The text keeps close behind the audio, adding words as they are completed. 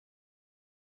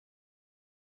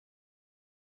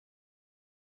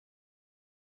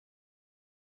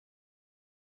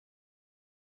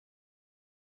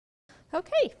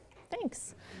Okay,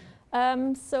 thanks.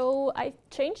 So I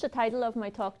changed the title of my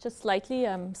talk just slightly.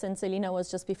 Since Elina was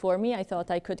just before me, I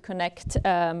thought I could connect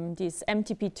this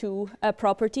MTP2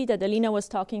 property that Elina was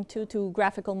talking to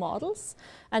graphical models,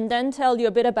 and then tell you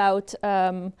a bit about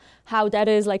how that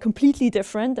is like completely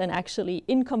different and actually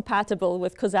incompatible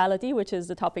with causality, which is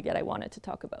the topic that I wanted to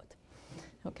talk about.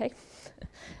 Okay,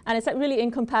 and it's really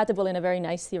incompatible in a very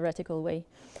nice theoretical way.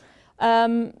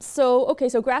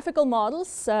 So graphical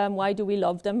models, why do we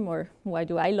love them, or why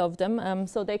do I love them?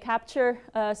 So they capture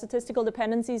statistical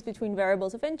dependencies between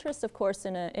variables of interest, of course,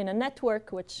 in a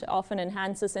network, which often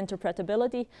enhances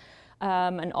interpretability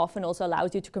and often also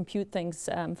allows you to compute things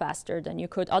faster than you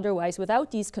could otherwise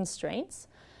without these constraints.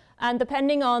 And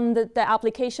depending on the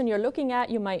application you're looking at,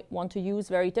 you might want to use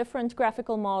very different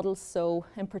graphical models. So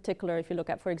in particular, if you look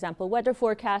at, for example, weather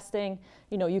forecasting,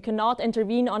 you cannot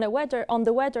intervene on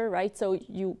the weather, right? So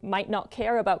you might not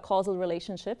care about causal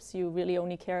relationships. You really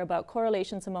only care about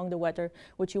correlations among the weather,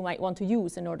 which you might want to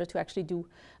use in order to actually do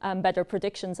better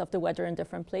predictions of the weather in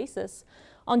different places.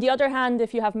 On the other hand,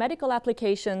 if you have medical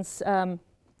applications,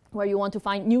 where you want to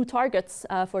find new targets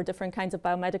for different kinds of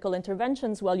biomedical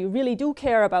interventions, well, you really do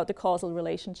care about the causal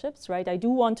relationships, right? I do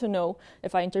want to know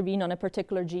if I intervene on a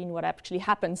particular gene, what actually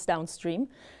happens downstream.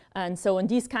 And so in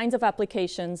these kinds of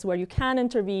applications where you can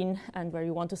intervene and where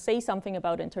you want to say something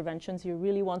about interventions, you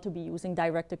really want to be using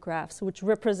directed graphs, which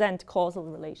represent causal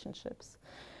relationships.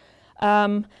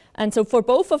 And so for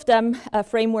both of them,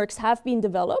 frameworks have been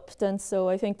developed. And so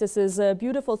I think this is a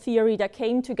beautiful theory that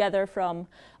came together from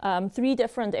 3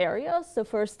 different areas. So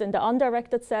first, in the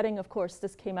undirected setting, of course,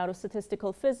 this came out of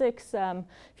statistical physics.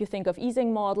 If you think of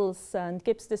Ising models and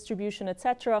Gibbs distribution,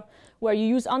 etc., where you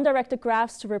use undirected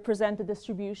graphs to represent the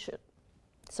distribution,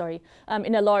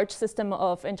 in a large system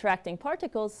of interacting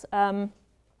particles. And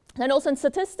also in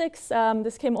statistics,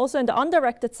 this came also in the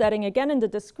undirected setting, again in the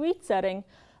discrete setting,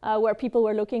 where people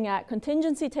were looking at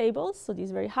contingency tables, so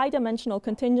these very high-dimensional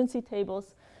contingency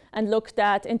tables, and looked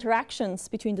at interactions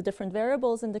between the different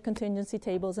variables in the contingency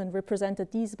tables and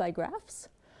represented these by graphs.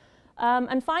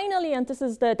 And finally, and this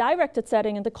is the directed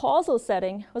setting, and the causal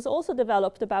setting was also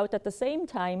developed about at the same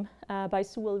time by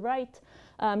Sewell Wright.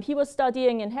 He was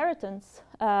studying inheritance,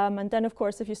 and then, of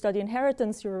course, if you study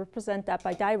inheritance, you represent that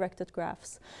by directed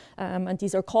graphs, and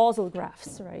these are causal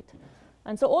graphs, right?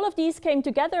 And so all of these came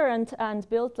together and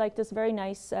built like this very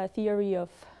nice theory of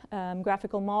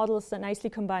graphical models that nicely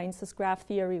combines this graph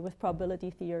theory with probability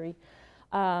theory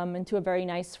into a very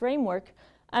nice framework.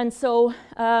 And so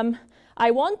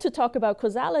I want to talk about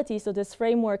causality, so this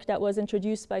framework that was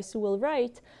introduced by Sewell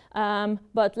Wright.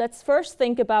 But let's first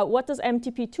think about what does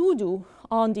MTP2 do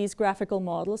on these graphical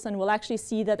models. And we'll actually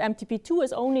see that MTP2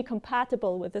 is only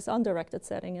compatible with this undirected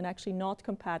setting and actually not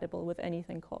compatible with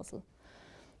anything causal.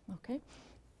 Okay,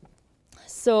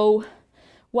 so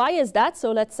why is that?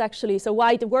 So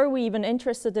why were we even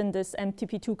interested in this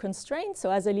MTP2 constraint?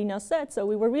 So as Elina said, so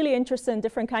we were really interested in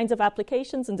different kinds of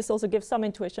applications, and this also gives some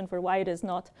intuition for why it is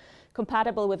not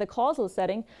compatible with a causal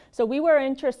setting. So we were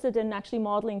interested in actually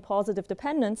modeling positive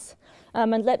dependence.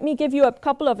 And let me give you a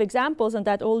couple of examples, and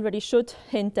that already should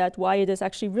hint at why it is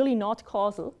actually really not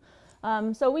causal.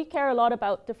 So we care a lot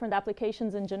about different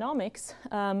applications in genomics.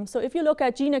 So if you look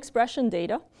at gene expression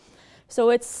data, so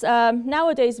it's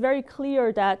nowadays very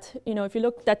clear that, if you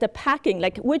look at the packing,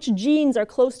 like which genes are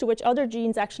close to which other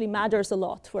genes actually matters a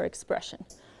lot for expression.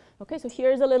 Okay, so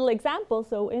here's a little example.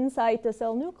 So inside the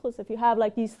cell nucleus, if you have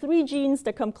like these 3 genes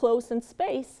that come close in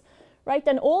space, right,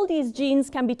 then all these genes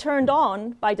can be turned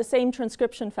on by the same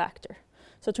transcription factor.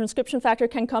 So transcription factor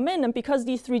can come in, and because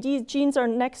these 3 genes are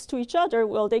next to each other,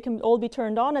 well, they can all be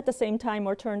turned on at the same time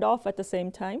or turned off at the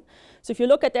same time. So if you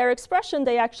look at their expression,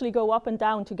 they actually go up and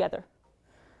down together.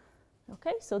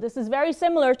 Okay, so this is very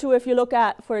similar to if you look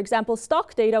at, for example,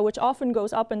 stock data, which often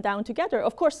goes up and down together.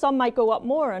 Of course, some might go up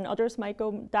more and others might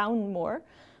go down more.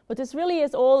 But this really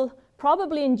is all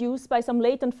probably induced by some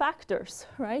latent factors,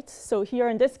 right? So here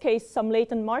in this case, some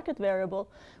latent market variable,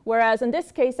 whereas in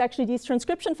this case, actually these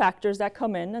transcription factors that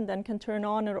come in and then can turn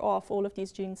on or off all of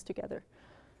these genes together.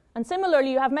 And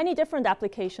similarly, you have many different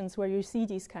applications where you see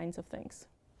these kinds of things.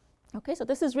 Okay, so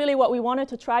this is really what we wanted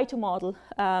to try to model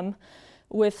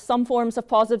with some forms of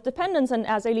positive dependence. And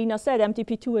as Elina said,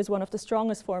 MTP2 is one of the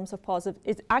strongest forms of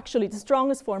it's actually the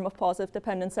strongest form of positive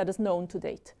dependence that is known to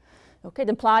date. Okay, it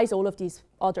implies all of these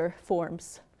other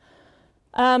forms.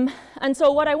 And so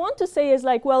what I want to say is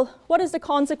like, well, what is the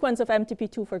consequence of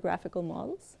MTP2 for graphical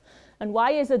models? And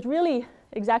why is it really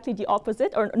exactly the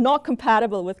opposite or not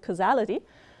compatible with causality?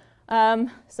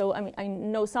 So I mean, I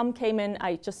know some came in,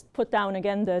 I just put down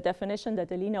again the definition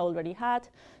that Elina already had,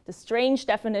 the strange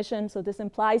definition, so this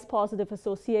implies positive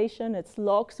association, it's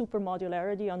log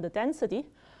supermodularity on the density.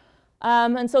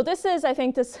 And so this is, I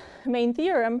think, this main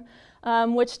theorem,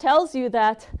 which tells you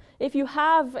that if you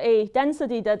have a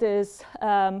density that is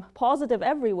positive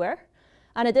everywhere,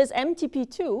 and it is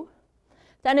MTP2,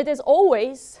 then it is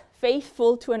always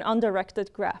faithful to an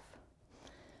undirected graph.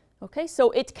 Okay,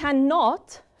 so it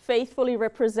cannot faithfully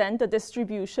represent a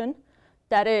distribution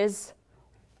that is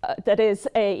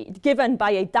given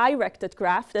by a directed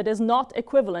graph that is not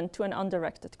equivalent to an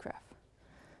undirected graph.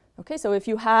 Okay, so if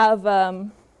you have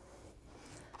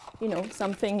you know,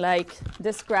 something like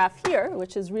this graph here,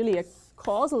 which is really a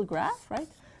causal graph, right?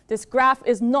 This graph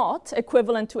is not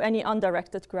equivalent to any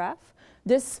undirected graph.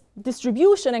 This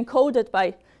distribution encoded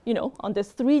by, you know, on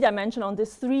this on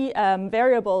this three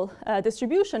variable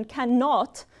distribution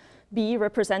cannot be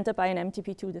represented by an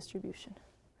MTP2 distribution.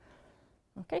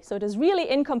 Okay, so it is really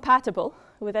incompatible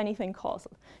with anything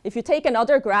causal. If you take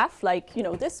another graph, like, you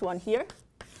know, this one here,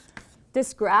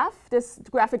 this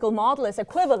graphical model is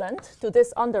equivalent to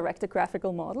this undirected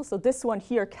graphical model. So this one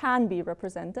here can be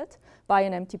represented by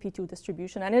an MTP2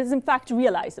 distribution, and it is in fact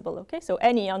realizable. Okay, so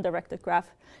any undirected graph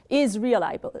is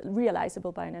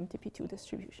realizable by an MTP2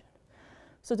 distribution.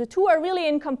 So the two are really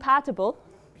incompatible.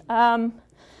 And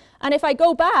if I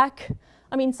go back,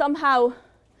 I mean, somehow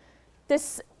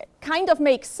this kind of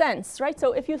makes sense, right?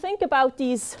 So if you think about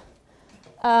these,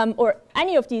 or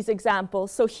any of these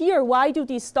examples, so here, why do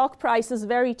these stock prices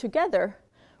vary together?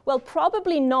 Well,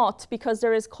 probably not because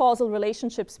there is causal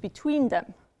relationships between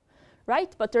them,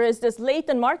 right? But there is this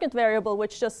latent market variable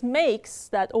which just makes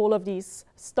that all of these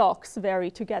stocks vary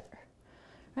together.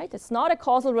 Right? It's not a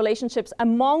causal relationships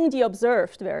among the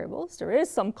observed variables. There is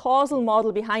some causal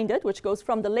model behind it, which goes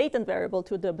from the latent variable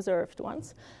to the observed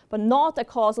ones, but not a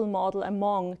causal model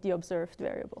among the observed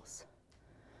variables.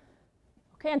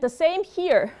 Okay, and the same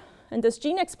here in this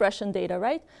gene expression data,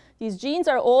 right? These genes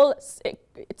are all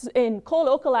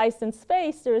co-localized in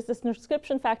space. There is this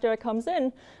transcription factor that comes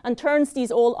in and turns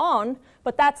these all on,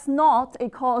 but that's not a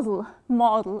causal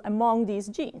model among these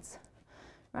genes.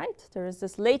 Right? There is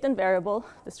this latent variable,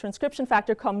 this transcription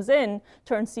factor comes in,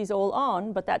 turns these all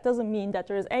on, but that doesn't mean that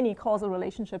there is any causal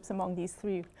relationships among these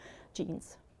three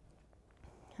genes.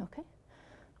 Okay?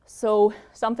 So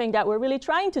something that we're really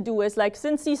trying to do is, like,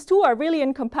 since these two are really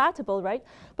incompatible, right?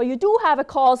 But you do have a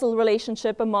causal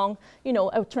relationship among, you know,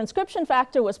 a transcription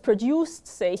factor was produced,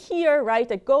 say here, right?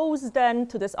 It goes then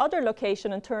to this other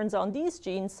location and turns on these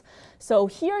genes. So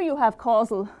here you have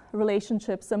causal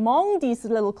relationships among these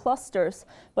little clusters,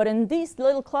 but in these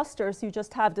little clusters you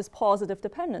just have this positive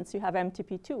dependence. You have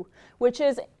MTP2, which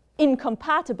is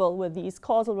incompatible with these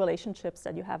causal relationships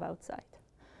that you have outside.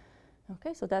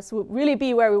 Okay, so that's would really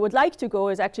be where we would like to go,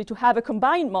 is actually to have a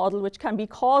combined model which can be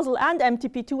causal and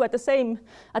MTP2 at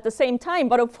the same time,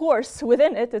 but of course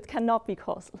within it, it cannot be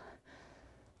causal.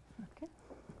 Okay.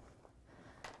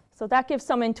 So that gives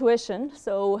some intuition.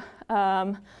 So,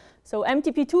 so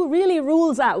MTP2 really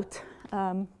rules out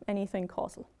anything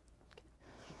causal. Okay.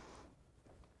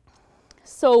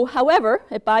 So, however,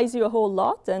 it buys you a whole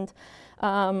lot,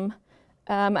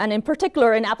 and in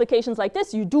particular, in applications like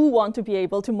this, you do want to be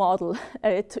able to model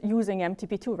it using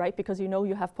MTP2, right? Because you know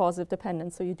you have positive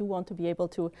dependence, so you do want to be able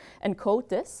to encode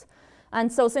this.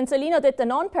 And so since Elina did the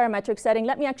non-parametric setting,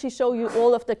 let me actually show you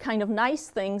all of the kind of nice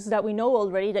things that we know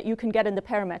already that you can get in the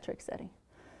parametric setting.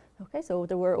 Okay, so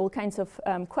there were all kinds of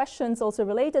questions also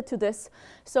related to this.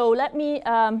 So let me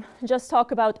just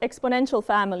talk about exponential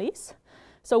families.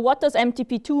 So what does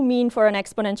MTP2 mean for an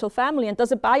exponential family, and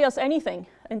does it buy us anything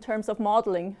in terms of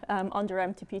modeling under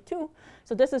MTP2?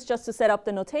 So this is just to set up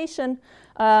the notation.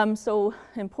 So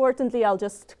importantly, I'll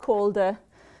just call the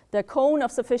cone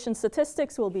of sufficient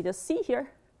statistics will be the C here.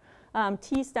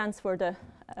 T stands for the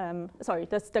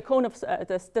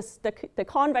the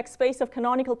convex space of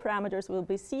canonical parameters will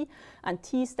be C, and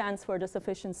T stands for the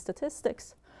sufficient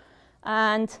statistics.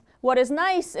 And what is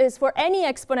nice is for any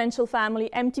exponential family,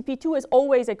 MTP2 is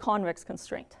always a convex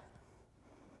constraint.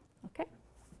 Okay.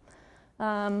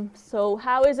 So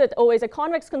how is it always a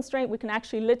convex constraint? We can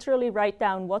actually literally write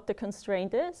down what the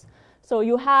constraint is. So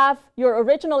you have your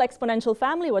original exponential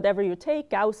family, whatever you take,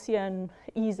 Gaussian,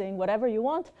 Ising, whatever you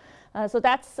want. So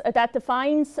that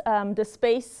defines the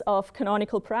space of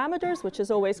canonical parameters, which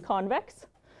is always convex.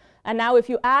 And now if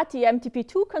you add the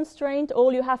MTP2 constraint,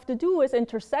 all you have to do is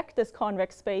intersect this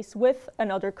convex space with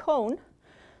another cone.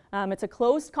 It's a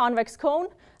closed convex cone,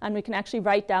 and we can actually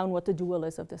write down what the dual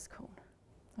is of this cone.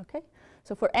 Okay?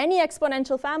 So for any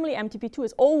exponential family, MTP2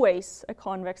 is always a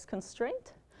convex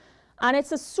constraint. And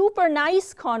it's a super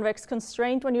nice convex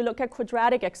constraint when you look at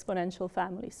quadratic exponential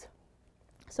families.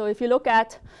 So if you look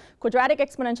at quadratic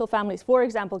exponential families, for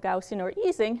example, Gaussian or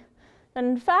Ising, then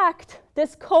in fact,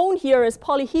 this cone here is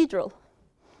polyhedral.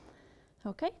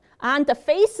 Okay? And the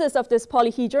faces of this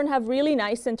polyhedron have really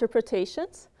nice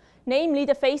interpretations. Namely,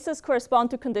 the faces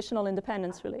correspond to conditional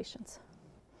independence relations.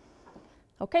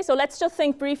 Okay, so let's just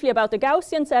think briefly about the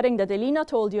Gaussian setting that Elina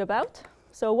told you about.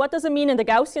 So what does it mean in the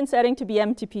Gaussian setting to be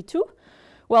MTP2?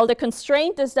 Well, the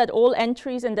constraint is that all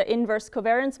entries in the inverse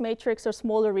covariance matrix are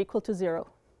smaller or equal to 0.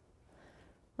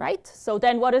 Right? So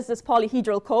then what is this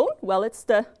polyhedral cone? Well, it's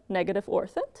the negative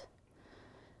orthant.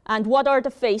 And what are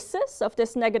the faces of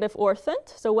this negative orthant?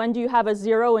 So when do you have a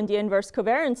 0 in the inverse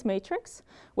covariance matrix?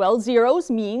 Well, zeros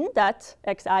mean that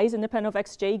xi is independent of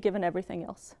xj given everything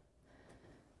else.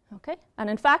 Okay? And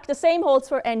in fact, the same holds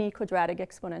for any quadratic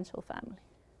exponential family.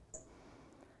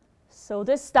 So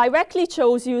this directly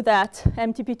shows you that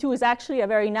MTP2 is actually a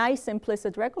very nice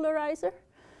implicit regularizer,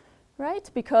 right?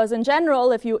 Because in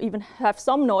general, if you even have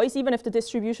some noise, even if the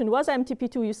distribution was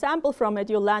MTP2, you sample from it,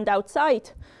 you'll land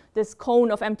outside this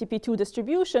cone of MTP2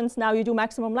 distributions. Now you do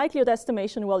maximum likelihood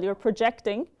estimation while you're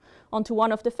projecting onto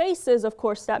one of the faces. Of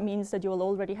course, that means that you will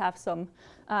already have some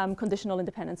conditional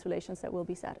independence relations that will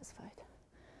be satisfied.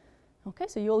 Okay,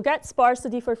 so you'll get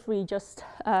sparsity for free just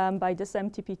by this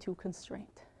MTP2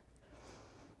 constraint.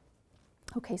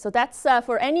 Okay, so that's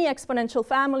for any exponential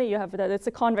family, you have that it's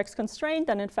a convex constraint,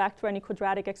 and in fact, for any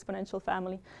quadratic exponential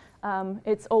family,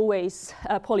 it's always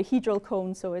a polyhedral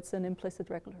cone, so it's an implicit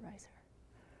regularizer.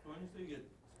 When you say you get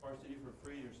sparsity for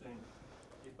free, you're saying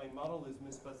if my model is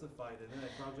misspecified and then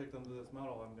I project onto this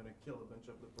model, I'm going to kill a bunch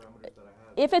of the parameters that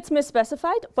I had. If it's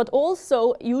misspecified, but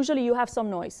also usually you have some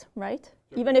noise, right?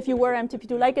 Sure. Even if you were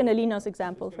MTP2, like in Elina's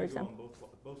example, for example.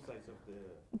 Both sides of the...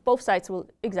 Both sides will,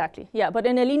 exactly, yeah. But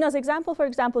in Elina's example, for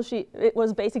example, it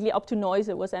was basically up to noise,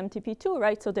 it was MTP2,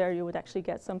 right? So there you would actually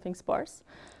get something sparse.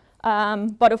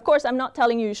 But of course, I'm not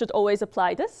telling you should always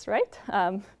apply this, right?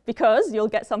 Because you'll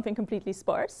get something completely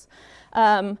sparse.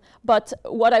 But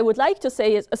what I would like to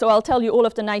say is, so I'll tell you all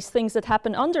of the nice things that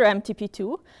happen under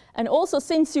MTP2. And also,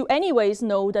 since you anyways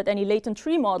know that any latent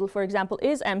tree model, for example,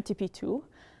 is MTP2,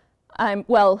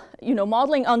 well, you know,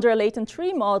 modeling under a latent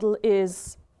tree model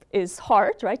is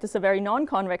hard, right? It's a very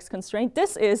non-convex constraint.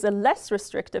 This is a less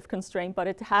restrictive constraint, but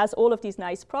it has all of these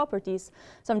nice properties.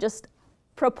 So I'm just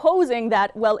proposing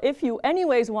that, well, if you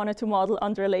anyways wanted to model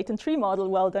under a latent tree model,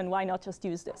 well, then why not just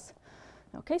use this?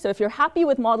 Okay, so if you're happy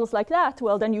with models like that,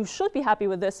 well, then you should be happy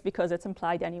with this because it's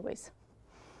implied anyways.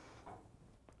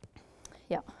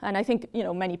 Yeah, and I think, you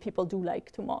know, many people do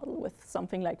like to model with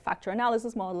something like factor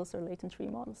analysis models or latent tree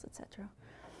models, etc.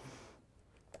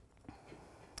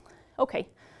 Okay,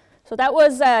 so that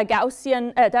was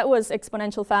Gaussian, that was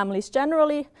exponential families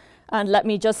generally. And let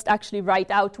me just actually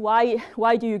write out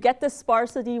why do you get this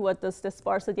sparsity? What does this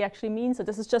sparsity actually mean? So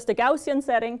this is just a Gaussian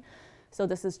setting. So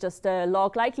this is just a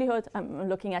log likelihood. I'm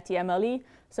looking at the MLE.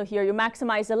 So here you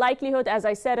maximize the likelihood. As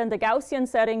I said, in the Gaussian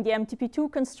setting, the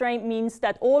MTP2 constraint means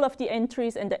that all of the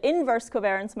entries in the inverse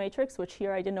covariance matrix, which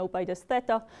here I denote by this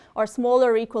theta, are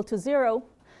smaller or equal to 0.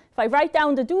 If I write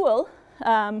down the dual,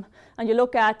 and you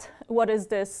look at what is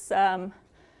this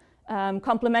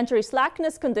complementary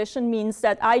slackness condition, means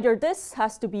that either this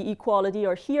has to be equality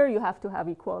or here you have to have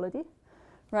equality,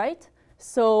 right?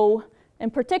 So in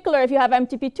particular, if you have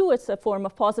MTP2, it's a form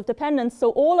of positive dependence.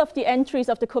 So all of the entries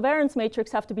of the covariance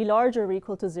matrix have to be larger or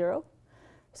equal to 0.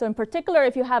 So in particular,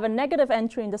 if you have a negative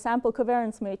entry in the sample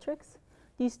covariance matrix,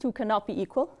 these two cannot be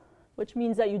equal, which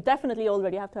means that you definitely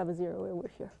already have to have a 0 over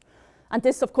here. And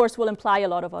this, of course, will imply a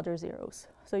lot of other zeros.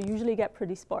 So you usually get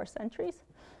pretty sparse entries.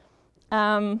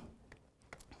 And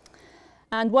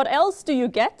what else do you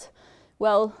get?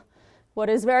 Well, what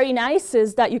is very nice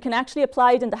is that you can actually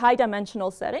apply it in the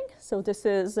high-dimensional setting. So this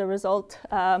is a result,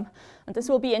 and this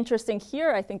will be interesting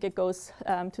here. I think it goes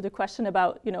to the question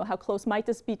about, you know, how close might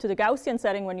this be to the Gaussian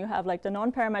setting when you have like the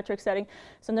non-parametric setting.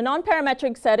 So in the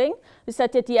non-parametric setting, we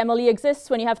said that the MLE exists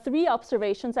when you have 3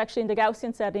 observations. Actually, in the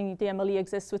Gaussian setting, the MLE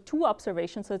exists with 2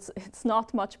 observations. So it's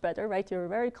not much better, right? You're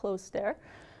very close there.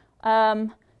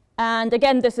 And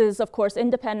again, this is, of course,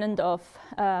 independent of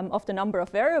the number of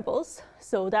variables.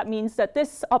 So that means that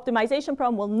this optimization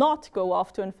problem will not go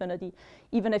off to infinity,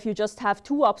 even if you just have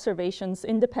 2 observations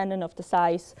independent of the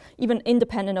size, even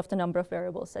independent of the number of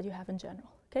variables that you have in general.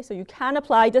 Okay, so you can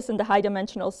apply this in the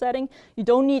high-dimensional setting. You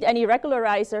don't need any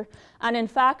regularizer. And in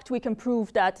fact, we can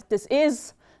prove that this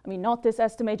is, I mean, not this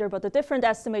estimator, but a different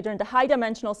estimator in the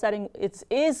high-dimensional setting, it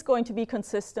is going to be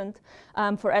consistent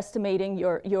for estimating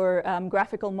your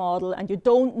graphical model, and you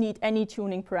don't need any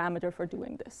tuning parameter for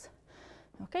doing this.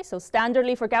 Okay, so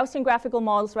standardly for Gaussian graphical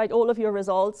models, right, all of your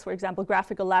results, for example,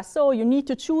 graphical lasso, you need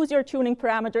to choose your tuning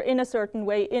parameter in a certain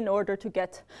way in order to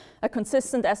get a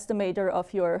consistent estimator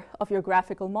of your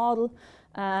graphical model.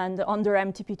 And under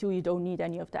MTP2, you don't need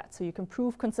any of that. So you can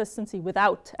prove consistency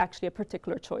without actually a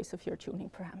particular choice of your tuning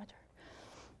parameter.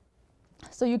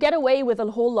 So you get away with a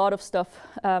whole lot of stuff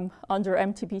under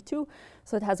MTP2.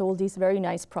 So it has all these very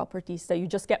nice properties that you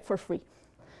just get for free.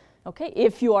 Okay,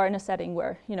 if you are in a setting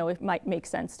where, you know, it might make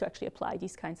sense to actually apply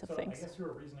these kinds of things. I guess you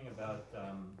were reasoning about,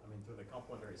 I mean, through the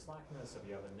complementary slackness, if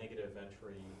you have a negative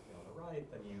entry on the right,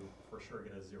 then you for sure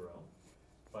get a 0.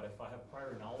 But if I have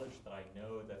prior knowledge that I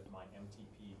know that my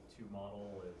MTP2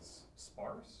 model is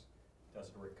sparse, does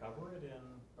it recover it in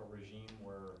a regime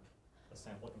where the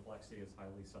sample complexity is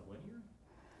highly sublinear?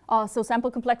 So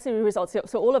sample complexity results,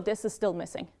 so all of this is still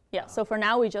missing. Yeah, so for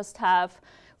now we just have,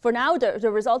 for now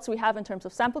the results we have in terms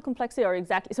of sample complexity are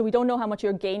exactly, so we don't know how much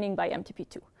you're gaining by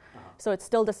MTP2. So it's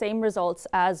still the same results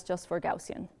as just for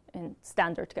Gaussian, in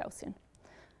standard Gaussian.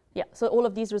 Yeah, so all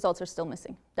of these results are still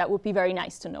missing. That would be very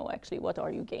nice to know actually, what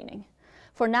are you gaining?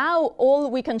 For now, all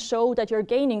we can show that you're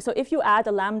gaining, so if you add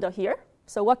a lambda here,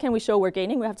 so what can we show we're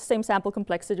gaining? We have the same sample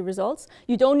complexity results.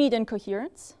 You don't need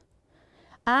incoherence.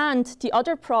 And the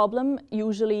other problem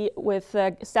usually with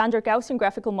standard Gaussian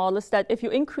graphical model is that if you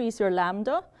increase your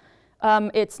lambda,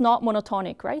 it's not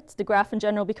monotonic, right? The graph in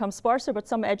general becomes sparser, but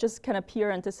some edges can appear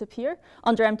and disappear.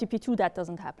 Under MTP2, that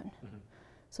doesn't happen. Mm-hmm.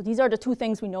 So these are the two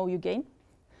things we know you gain,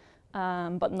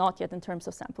 but not yet in terms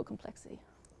of sample complexity.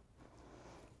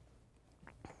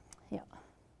 Yeah.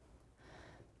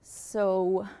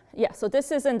 So yeah, so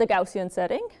this is in the Gaussian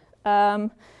setting.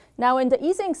 Now in the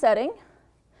Ising setting,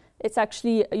 it's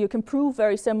actually, you can prove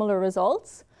very similar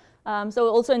results. So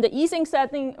also in the Ising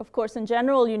setting, of course, in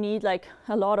general, you need like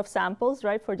a lot of samples,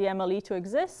 right, for the MLE to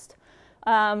exist.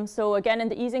 So again, in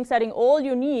the Ising setting, all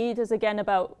you need is again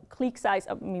about clique size.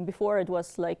 I mean, before it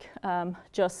was like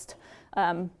just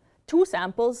 2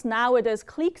 samples. Now it is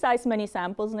clique size many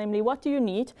samples. Namely, what do you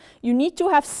need? You need to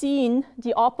have seen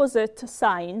the opposite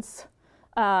signs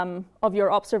of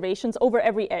your observations over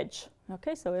every edge.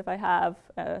 Okay, so if I have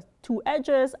 2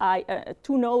 edges,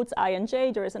 2 nodes, I and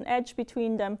j, there is an edge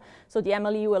between them. So the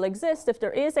MLE will exist if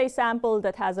there is a sample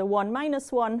that has a 1,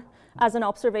 -1 as an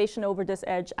observation over this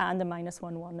edge and a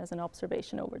 -1, 1 as an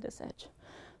observation over this edge.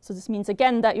 So this means,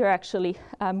 again, that you're actually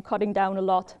cutting down a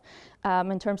lot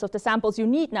in terms of the samples you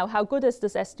need. Now, how good is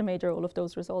this estimator? All of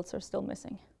those results are still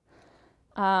missing.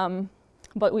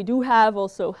 But we do have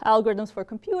also algorithms for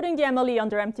computing the MLE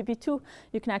under MTP2.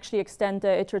 You can actually extend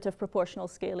the iterative proportional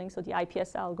scaling, so the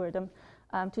IPS algorithm,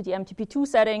 to the MTP2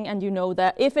 setting. And you know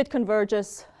that if it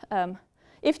converges,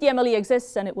 if the MLE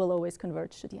exists, then it will always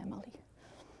converge to the MLE.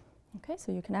 Okay,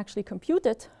 so you can actually compute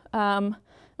it.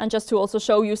 And just to also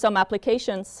show you some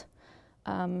applications.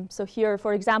 So here,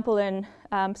 for example, in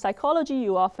psychology,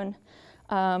 you often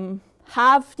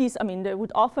have these, I mean, they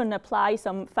would often apply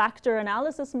some factor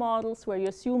analysis models where you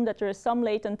assume that there is some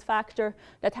latent factor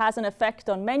that has an effect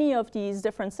on many of these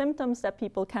different symptoms that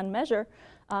people can measure.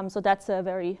 So that's a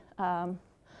very,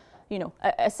 you know,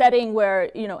 a setting where,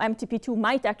 you know, MTP2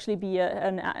 might actually be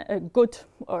a good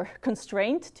or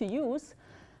constraint to use.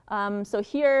 So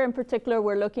here in particular,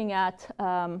 we're looking at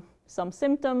some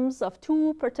symptoms of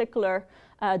 2 particular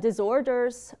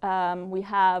disorders. We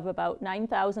have about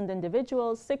 9,000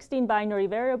 individuals, 16 binary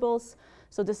variables.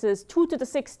 So this is 2 to the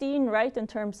 16, right, in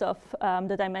terms of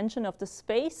the dimension of the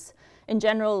space. In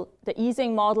general, the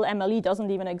Ising model MLE doesn't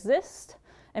even exist.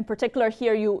 In particular,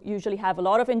 here you usually have a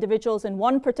lot of individuals in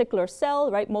one particular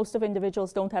cell, right? Most of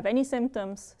individuals don't have any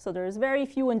symptoms. So there's very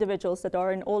few individuals that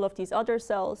are in all of these other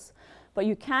cells. But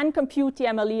you can compute the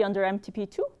MLE under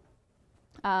MTP2.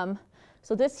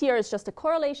 So this here is just a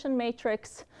correlation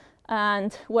matrix.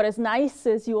 And what is nice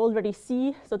is you already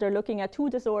see, so they're looking at 2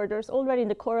 disorders. Already in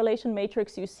the correlation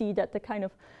matrix, you see that the kind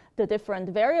of the different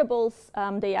variables,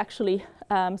 they actually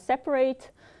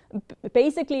separate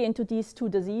basically into these 2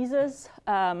 diseases.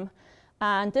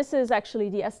 And this is actually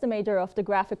the estimator of the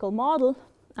graphical model.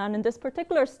 And in this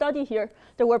particular study here,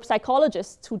 there were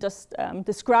psychologists who just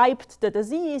described the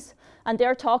disease, and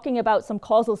they're talking about some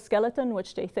causal skeleton,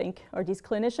 which they think, or these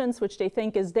clinicians, which they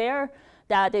think is there,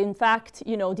 that in fact,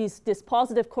 you know, this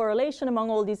positive correlation among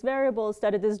all these variables,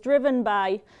 that it is driven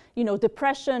by, you know,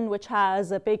 depression, which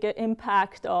has a big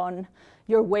impact on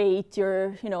your weight,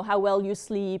 your, you know, how well you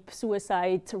sleep,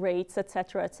 suicide rates, et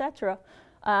cetera, et cetera.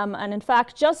 And in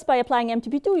fact, just by applying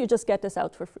MTP2, you just get this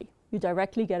out for free. You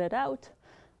directly get it out.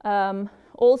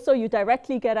 Also, you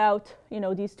directly get out, you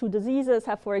know, these 2 diseases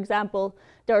have, for example,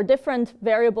 there are different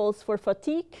variables for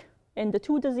fatigue in the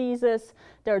two diseases.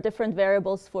 There are different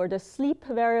variables for the sleep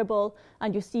variable,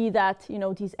 and you see that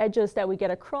these edges that we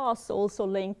get across also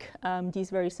link these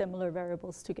very similar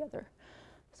variables together.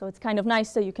 So it's kind of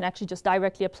nice that you can actually just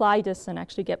directly apply this and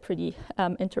actually get pretty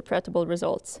interpretable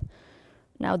results.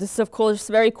 Now, this is, of course,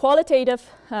 very qualitative,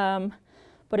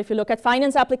 but if you look at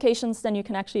finance applications, then you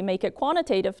can actually make it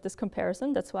quantitative, this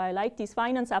comparison. That's why I like these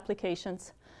finance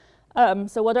applications.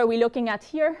 So what are we looking at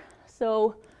here?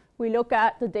 So we look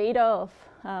at the data of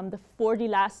the 40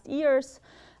 last years,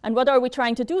 and what are we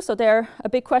trying to do? So there, a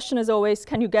big question is always,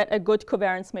 can you get a good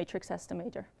covariance matrix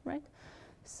estimator, right?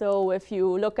 So if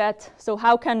you look at, so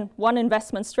how can one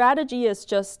investment strategy is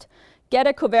just get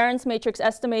a covariance matrix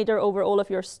estimator over all of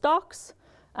your stocks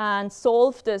and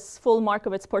solve this full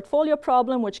Markowitz portfolio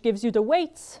problem, which gives you the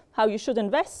weights, how you should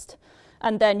invest,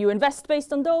 and then you invest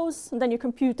based on those, and then you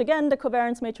compute again the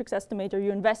covariance matrix estimator,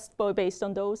 you invest based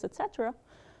on those, etc.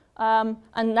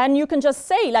 And then you can just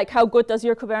say, like, how good does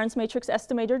your covariance matrix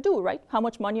estimator do, right? How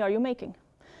much money are you making?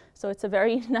 So it's a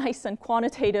very nice and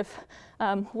quantitative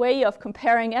way of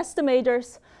comparing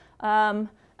estimators.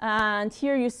 And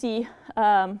here you see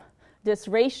this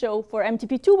ratio for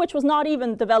MTP2, which was not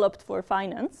even developed for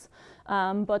finance.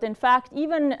 But in fact,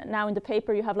 even now in the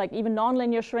paper, you have like even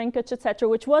nonlinear shrinkage, etc.,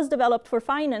 which was developed for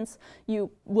finance. You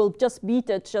will just beat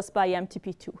it just by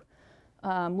MTP2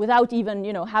 without even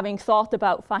having thought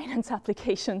about finance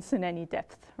applications in any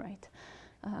depth, right?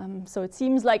 So it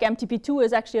seems like MTP2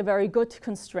 is actually a very good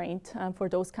constraint for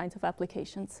those kinds of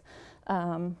applications,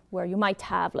 where you might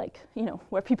have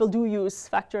where people do use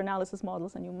factor analysis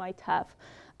models, and you might have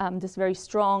this very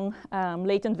strong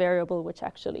latent variable which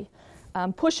actually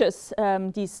pushes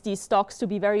these stocks to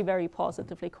be very, very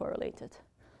positively correlated.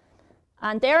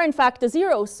 And they're in fact the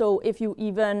zeros, so if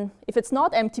it's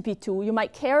not MTP2, you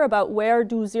might care about where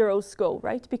do zeros go,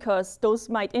 right? Because those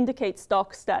might indicate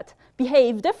stocks that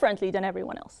behave differently than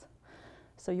everyone else.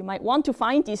 So you might want to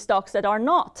find these stocks that are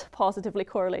not positively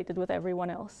correlated with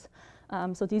everyone else.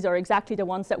 So these are exactly the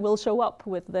ones that will show up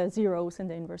with the zeros in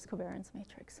the inverse covariance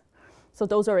matrix. So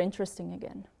those are interesting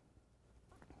again.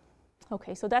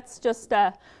 Okay, so that's just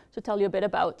to tell you a bit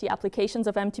about the applications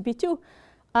of MTP2.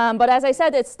 But as I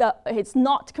said, it's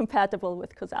not compatible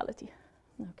with causality.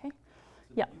 Okay.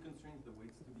 So yeah. You constrain the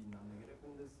weights to be non-negative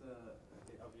in this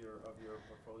of your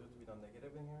portfolio to be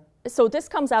non-negative in here. So this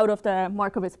comes out of the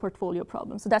Markowitz portfolio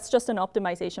problem. So that's just an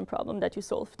optimization problem that you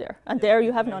solve there, and there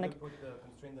you have non-negative. Put the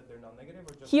constraint that they're non-negative,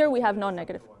 or just here we have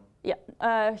non-negative.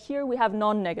 Yeah. Here we have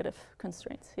non-negative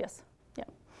constraints. Yes. Yeah.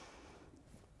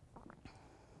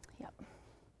 Yeah.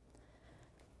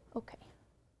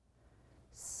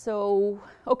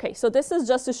 Okay. So this is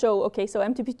just to show, so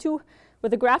MTP2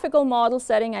 with a graphical model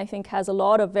setting, I think, has a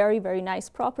lot of very, very nice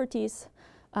properties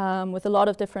with a lot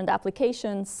of different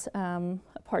applications,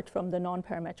 apart from the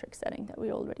non-parametric setting that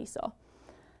we already saw.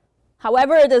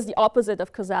 However, it is the opposite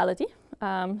of causality.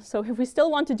 So if we still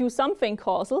want to do something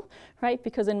causal, right,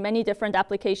 because in many different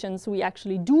applications we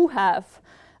actually do have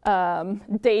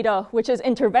data which is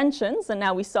interventions, and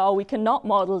now we saw we cannot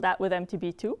model that with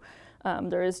MTP2.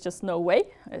 There is just no way.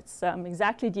 It's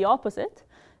exactly the opposite.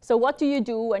 So what do you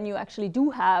do when you actually do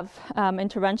have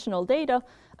interventional data?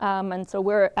 And so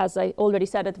we're, as I already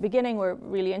said at the beginning, we're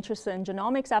really interested in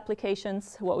genomics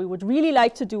applications. What we would really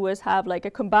like to do is have like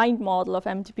a combined model of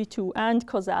MTP2 and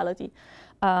causality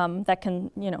that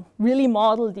can, really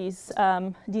model these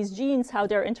genes, how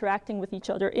they're interacting with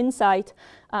each other inside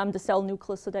the cell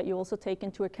nucleus, so that you also take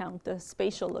into account the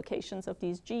spatial locations of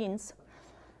these genes.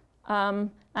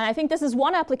 And I think this is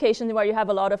one application where you have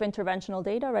a lot of interventional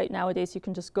data. Right nowadays, you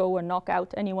can just go and knock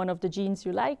out any one of the genes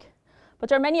you like. But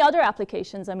there are many other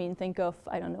applications. I mean, think of,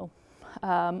 I don't know,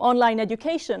 online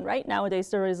education, right? Nowadays,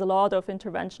 there is a lot of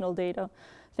interventional data.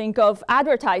 Think of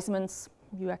advertisements.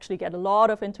 You actually get a lot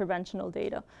of interventional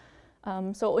data.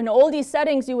 So in all these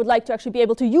settings, you would like to actually be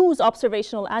able to use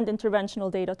observational and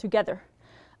interventional data together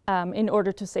in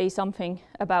order to say something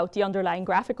about the underlying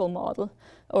graphical model,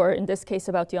 or in this case,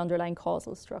 about the underlying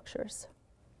causal structures.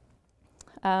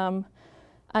 And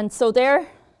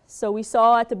so we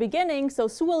saw at the beginning, so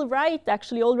Sewell Wright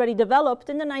actually already developed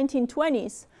in the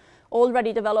 1920s,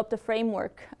 already developed a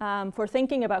framework for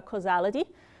thinking about causality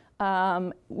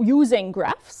using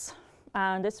graphs.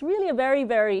 And it's really a very,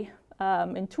 very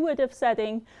intuitive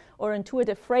setting or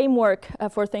intuitive framework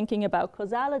for thinking about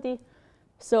causality.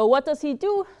 So what does he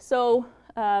do? So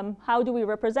how do we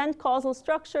represent causal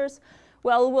structures?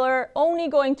 Well, we're only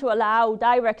going to allow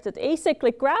directed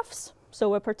acyclic graphs,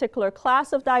 so a particular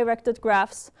class of directed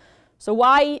graphs. So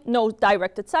why no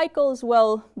directed cycles?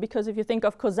 Well, because if you think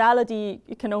of causality,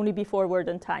 it can only be forward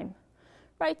in time,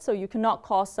 right? So you cannot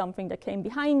cause something that came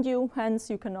behind you, hence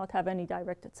you cannot have any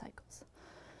directed cycles.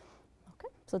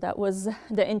 Okay, so that was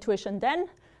the intuition then.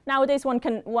 Nowadays one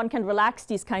can relax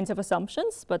these kinds of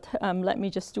assumptions, but let me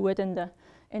just do it in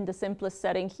the simplest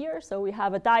setting here. So we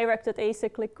have a directed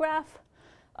acyclic graph,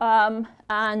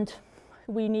 and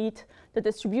we need the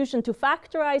distribution to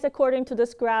factorize according to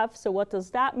this graph. So what does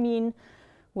that mean?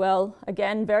 Well,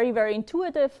 again, very, very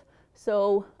intuitive.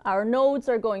 So our nodes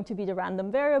are going to be the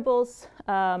random variables.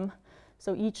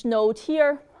 So each node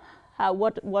here,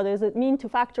 what does it mean to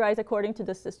factorize according to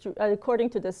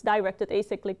this directed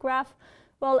acyclic graph?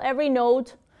 Well, every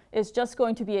node is just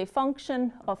going to be a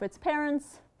function of its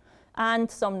parents and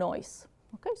some noise.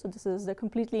 Okay, so this is a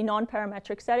completely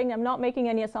non-parametric setting. I'm not making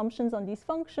any assumptions on these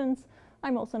functions.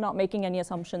 I'm also not making any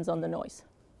assumptions on the noise.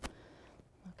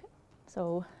 Okay,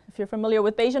 so if you're familiar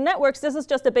with Bayesian networks, this is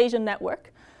just a Bayesian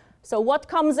network. So what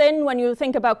comes in when you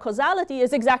think about causality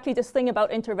is exactly this thing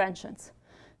about interventions.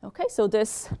 Okay, so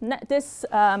this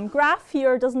graph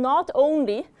here does not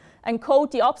only encode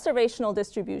the observational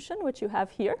distribution, which you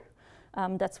have here.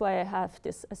 That's why I have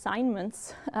these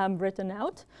assignments written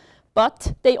out.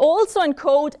 But they also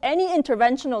encode any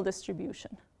interventional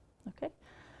distribution. Okay,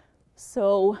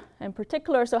 so in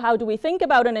particular, so how do we think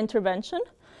about an intervention?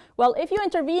 Well, if you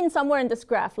intervene somewhere in this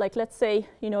graph, like let's say,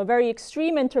 a very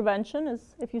extreme intervention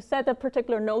is if you set a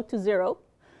particular node to 0.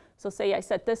 So say I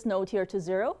set this node here to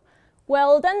 0.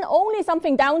 Well, then only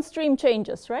something downstream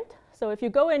changes, right? So if you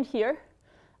go in here,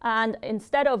 and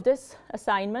instead of this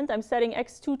assignment, I'm setting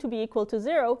x2 to be equal to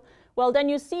 0, well, then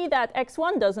you see that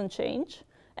x1 doesn't change,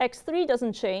 x3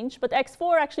 doesn't change, but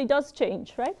x4 actually does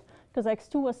change, right? Because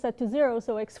x2 was set to 0,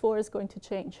 so x4 is going to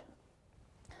change.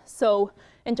 So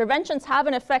interventions have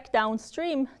an effect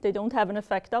downstream. They don't have an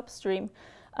effect upstream.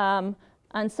 And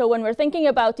so when we're thinking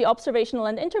about the observational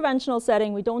and interventional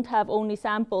setting, we don't have only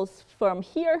samples from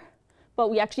here, but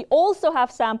we actually also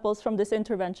have samples from this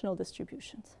interventional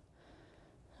distributions.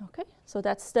 Okay, so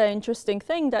that's the interesting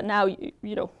thing, that now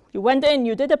you went in,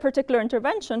 you did a particular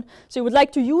intervention, so you would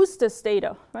like to use this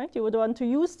data, right? You would want to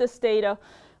use this data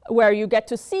where you get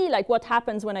to see like what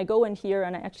happens when I go in here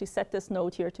and I actually set this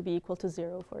node here to be equal to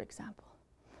 0, for example.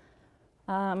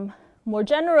 More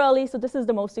generally, so this is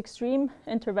the most extreme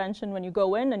intervention when you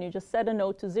go in and you just set a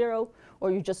node to 0,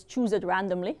 or you just choose it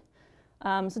randomly.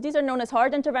 So these are known as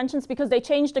hard interventions because they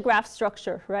change the graph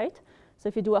structure, right? So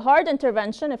if you do a hard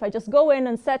intervention, if I just go in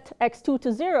and set x2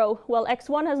 to 0, well,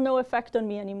 x1 has no effect on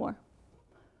me anymore.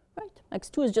 Right?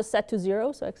 x2 is just set to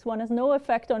 0, so x1 has no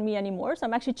effect on me anymore. So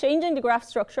I'm actually changing the graph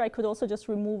structure. I could also just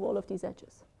remove all of these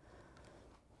edges.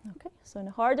 Okay, so in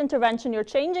a hard intervention, you're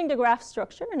changing the graph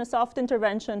structure. In a soft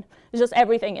intervention, it's just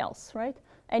everything else, right?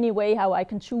 Any way how I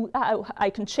can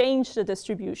change the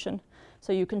distribution.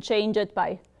 So you can change it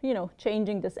by,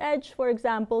 changing this edge, for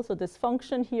example, so this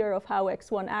function here of how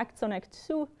x1 acts on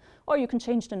x2, or you can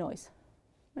change the noise.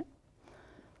 Right?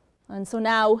 And so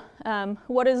now,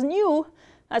 what is new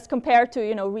as compared to,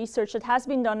 research that has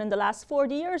been done in the last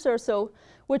 40 years or so,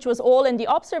 which was all in the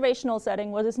observational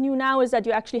setting, what is new now is that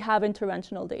you actually have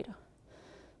interventional data.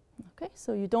 Okay,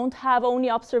 so you don't have only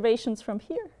observations from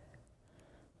here,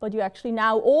 but you actually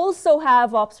now also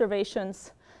have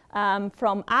observations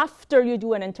from after you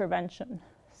do an intervention.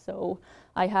 So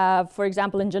I have, for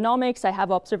example, in genomics, I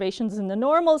have observations in the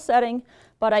normal setting,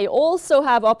 but I also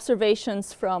have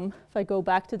observations from, if I go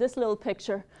back to this little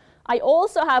picture, I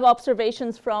also have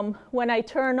observations from when I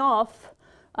turn off,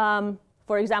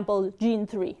 for example, gene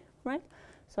 3, right?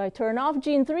 So I turn off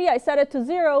gene 3, I set it to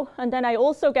 0, and then I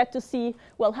also get to see,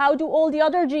 well, how do all the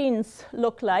other genes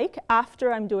look like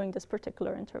after I'm doing this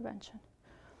particular intervention?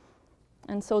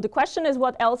 And so the question is,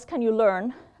 what else can you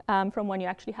learn from when you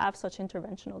actually have such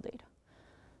interventional data?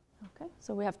 Okay,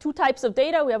 so we have two types of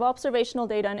data. We have observational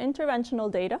data and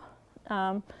interventional data.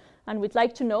 And we'd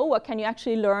like to know what can you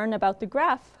actually learn about the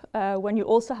graph when you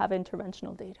also have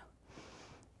interventional data.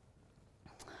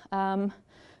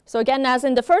 So again, as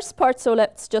in the first part, so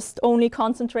let's just only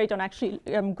concentrate on actually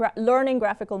learning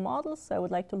graphical models. So I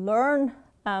would like to learn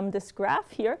this graph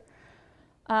here.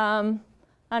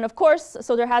 And of course,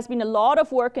 so there has been a lot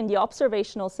of work in the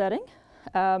observational setting.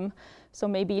 So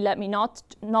maybe let me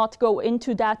not go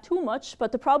into that too much.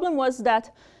 But the problem was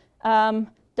that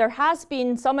there has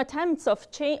been some attempts of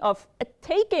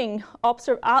taking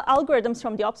algorithms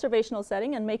from the observational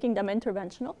setting and making them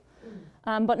interventional.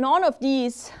 But none of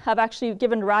these have actually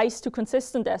given rise to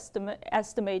consistent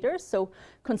estimators, so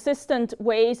consistent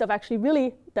ways of actually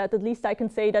really, that at least I can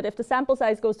say that if the sample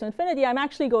size goes to infinity, I'm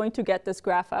actually going to get this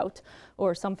graph out,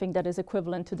 or something that is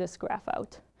equivalent to this graph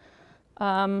out.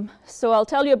 So I'll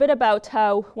tell you a bit about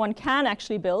how one can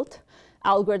actually build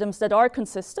algorithms that are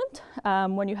consistent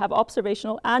when you have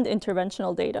observational and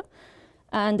interventional data.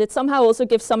 And it somehow also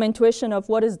gives some intuition of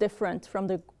what is different from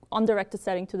the undirected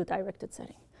setting to the directed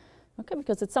setting. Okay,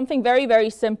 because it's something very, very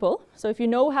simple. So if you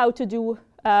know how to do,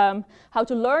 how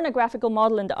to learn a graphical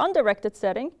model in the undirected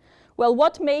setting, well,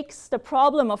 what makes the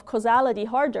problem of causality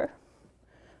harder?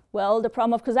 Well, the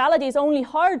problem of causality is only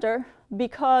harder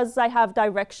because I have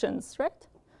directions, right?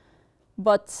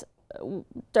 But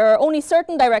there are only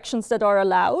certain directions that are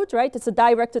allowed, right? It's a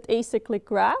directed acyclic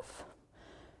graph.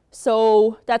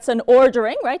 So that's an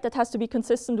ordering, right? That has to be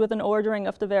consistent with an ordering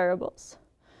of the variables.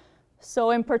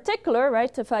 So in particular,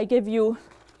 right, if I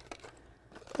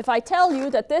tell you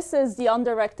that this is the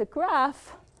undirected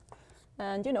graph,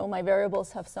 and you know my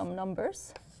variables have some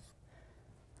numbers,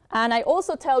 and I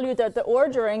also tell you that the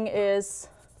ordering is,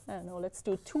 I don't know, let's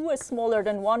do 2 is smaller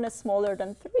than 1 is smaller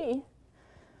than 3,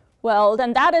 well,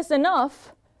 then that is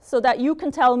enough so that you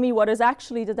can tell me what is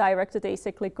actually the directed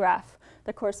acyclic graph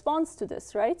that corresponds to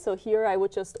this, right? So here I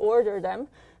would just order them.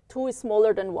 2 is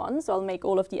smaller than 1, so I'll make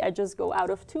all of the edges go out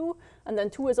of 2. And then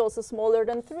 2 is also smaller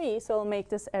than 3, so I'll make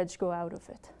this edge go out of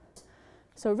it.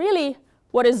 So really,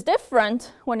 what is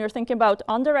different when you're thinking about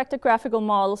undirected graphical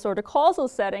models or the causal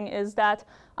setting is that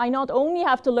I not only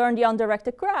have to learn the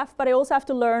undirected graph, but I also have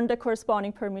to learn the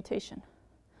corresponding permutation.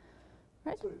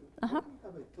 Right? So have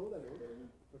a total ordering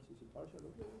versus a partial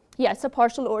ordering? Yeah, it's a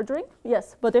partial ordering,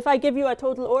 yes. But if I give you a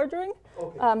total ordering,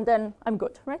 Okay. then I'm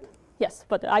good, right? Yes,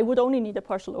 but I would only need a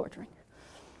partial ordering.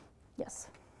 Yes.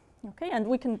 Okay, and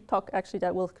we can talk, actually,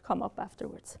 that will come up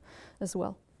afterwards as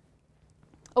well.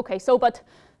 Okay, so but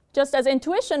just as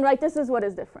intuition, right, this is what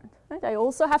is different, right? I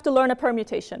also have to learn a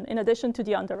permutation in addition to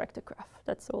the undirected graph,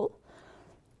 that's all.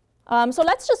 So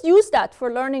let's just use that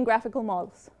for learning graphical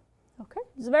models. Okay,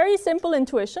 it's very simple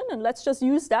intuition, and let's just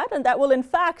use that, and that will in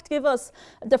fact give us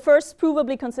the first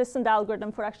provably consistent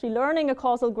algorithm for actually learning a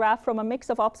causal graph from a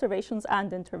mix of observations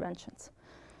and interventions.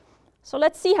 So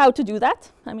let's see how to do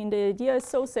that. I mean, the idea is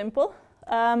so simple.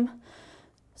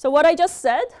 So what I just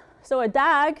said, so a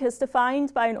DAG is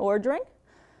defined by an ordering,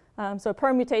 so a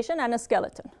permutation and a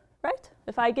skeleton, right?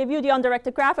 If I give you the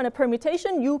undirected graph and a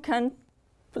permutation, you can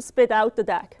spit out the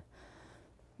DAG.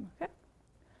 Okay.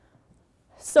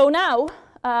 So now,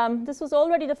 this was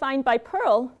already defined by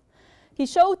Pearl. He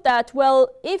showed that, well,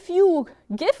 if you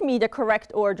give me the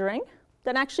correct ordering,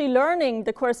 then actually learning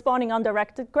the corresponding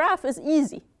undirected graph is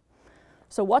easy.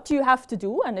 So what do you have to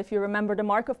do? And if you remember the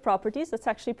Markov properties, that's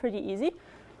actually pretty easy.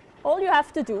 All you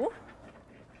have to do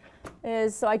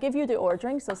is, so I give you the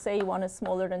ordering, so say 1 is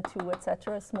smaller than 2,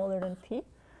 etc., smaller than p.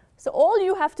 So all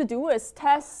you have to do is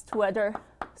test whether,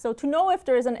 so to know if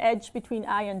there is an edge between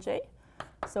I and j.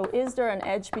 So is there an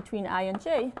edge between I and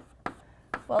j?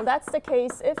 Well, that's the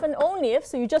case if and only if,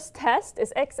 so you just test,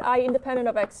 is xi independent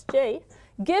of xj,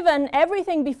 given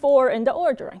everything before in the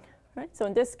ordering, right? So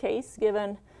in this case,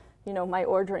 given, you know, my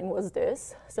ordering was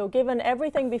this. So given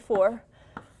everything before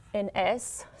in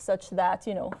S, such that,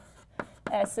 you know,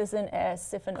 S is in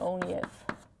S if and only if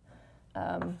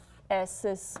S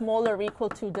is smaller or equal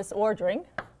to this ordering,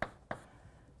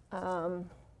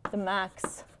 the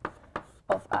max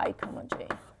of I comma j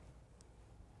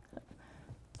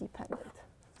dependent.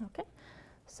 Okay.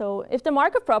 So if the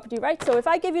Markov property, right? So if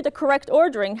I give you the correct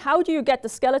ordering, how do you get the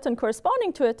skeleton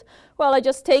corresponding to it? Well, I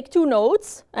just take 2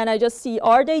 nodes and I just see,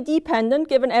 are they dependent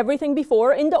given everything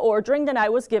before in the ordering that I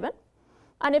was given?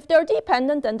 And if they're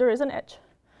dependent, then there is an edge.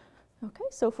 Okay.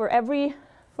 So for every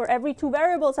 2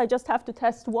 variables, I just have to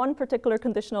test one particular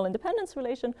conditional independence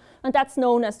relation, and that's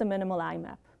known as the minimal I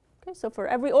map. Okay, so for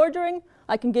every ordering,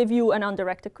 I can give you an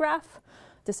undirected graph.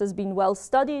 This has been well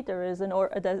studied. There is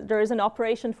an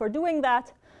operation for doing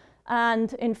that.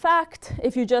 And in fact,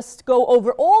 if you just go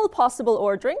over all possible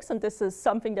orderings, and this is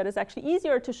something that is actually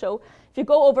easier to show, if you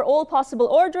go over all possible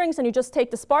orderings and you just take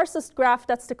the sparsest graph,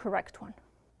 that's the correct one.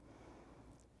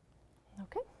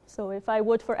 Okay, so if I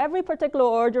would, for every particular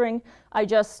ordering, I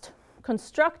just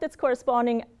construct its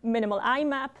corresponding minimal I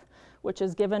map, which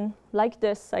is given like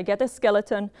this. I get a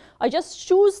skeleton. I just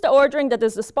choose the ordering that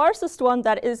is the sparsest one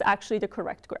that is actually the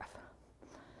correct graph.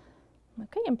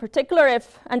 Okay, in particular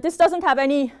if, and this doesn't have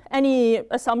any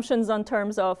assumptions on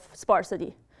terms of sparsity.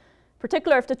 In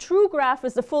particular, if the true graph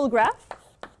is the full graph,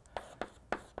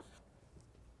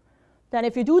 then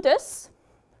if you do this,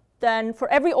 then for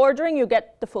every ordering you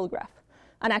get the full graph.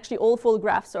 And actually all full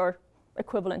graphs are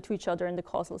equivalent to each other in the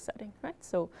causal setting, right?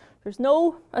 So there's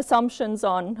no assumptions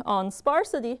on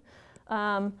sparsity.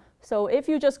 So if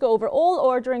you just go over all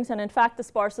orderings, and in fact the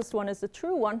sparsest one is the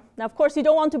true one. Now, of course, you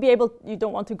don't want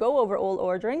to go over all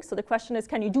orderings. So the question is,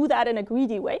 can you do that in a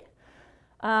greedy way?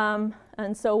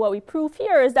 And so what we prove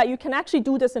here is that you can actually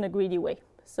do this in a greedy way.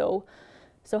 So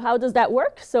how does that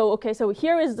work? So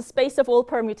here is the space of all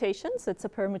permutations. It's a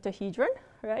permutahedron,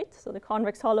 right? So the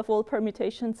convex hull of all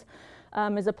permutations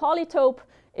is a polytope.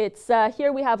 It's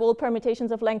here we have all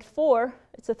permutations of length 4.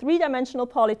 It's a 3-dimensional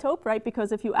polytope, right?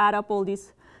 Because if you add up all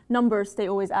these numbers, they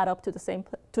always add up to the same.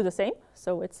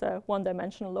 So it's a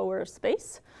 1-dimensional lower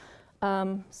space.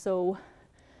 The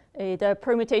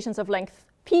permutations of length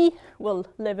p will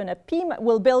live in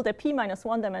will build a p minus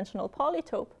 1-dimensional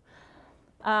polytope.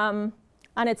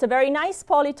 And it's a very nice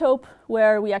polytope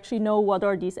where we actually know what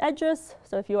are these edges.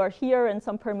 So if you are here in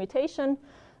some permutation,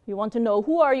 you want to know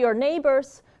who are your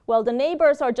neighbors. Well, the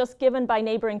neighbors are just given by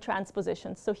neighboring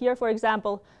transpositions. So here, for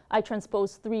example, I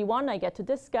transpose 3, 1, I get to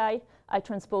this guy. I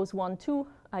transpose 1, 2,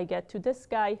 I get to this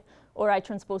guy. Or I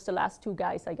transpose the last 2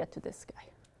 guys, I get to this guy.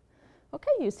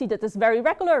 Okay, you see that this is very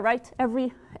regular, right?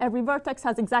 Every vertex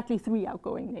has exactly 3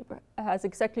 outgoing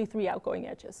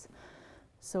edges.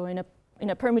 So in a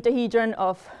permutahedron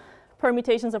of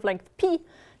permutations of length p,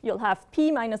 you'll have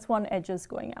p minus 1 edges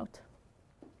going out.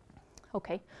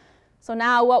 Okay, so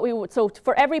now so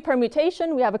for every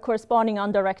permutation, we have a corresponding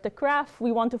undirected graph.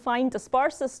 We want to find the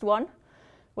sparsest one.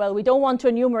 Well, we don't want to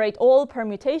enumerate all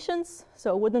permutations,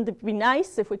 so wouldn't it be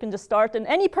nice if we can just start in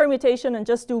any permutation and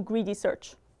just do greedy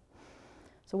search?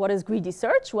 So what is greedy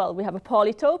search? Well, we have a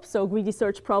polytope, so greedy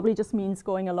search probably just means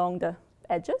going along the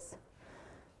edges.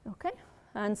 Okay,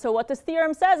 and so what this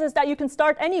theorem says is that you can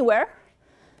start anywhere,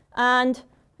 and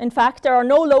in fact, there are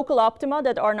no local optima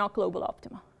that are not global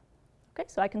optima. Okay,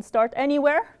 so I can start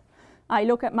anywhere. I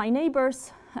look at my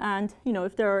neighbors, and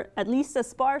if they're at least as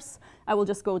sparse, I will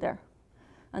just go there.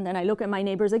 And then I look at my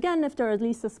neighbors again. If they're at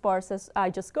least as sparse as I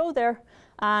just go there.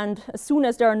 And as soon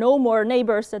as there are no more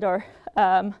neighbors that are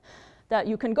that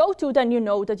you can go to, then you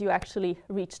know that you actually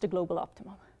reach the global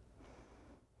optimum.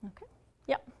 Okay.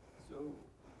 Yeah. So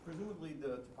presumably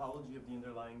the topology of the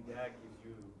underlying DAG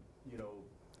gives you,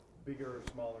 bigger or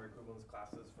smaller equivalence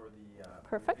classes for the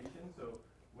Perfect. permutation. So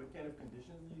what kind of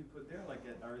conditions do you put there? Like,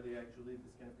 are they actually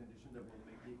this kind of condition that will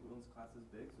make the equivalence classes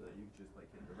big so that you just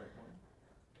hit the right one?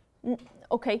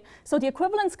 Okay, so the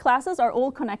equivalence classes are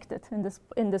all connected in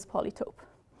this polytope.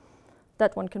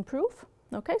 That one can prove.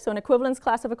 Okay, so an equivalence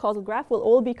class of a causal graph will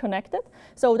all be connected.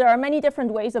 So there are many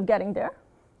different ways of getting there,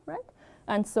 right?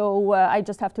 And so I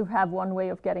just have to have one way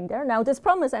of getting there. Now this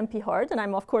problem is NP hard, and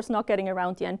I'm of course not getting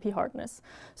around the NP hardness.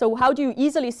 So how do you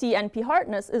easily see NP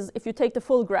hardness is if you take the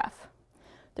full graph.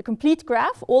 The complete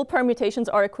graph, all permutations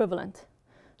are equivalent.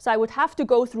 So I would have to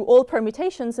go through all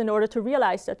permutations in order to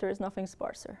realize that there is nothing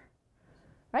sparser.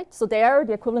 Right? So there,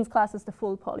 the equivalence class is the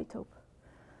full polytope.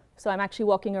 So I'm actually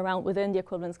walking around within the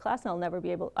equivalence class, and I'll never be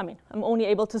able, I'm only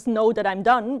able to know that I'm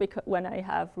done when I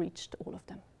have reached all of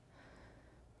them.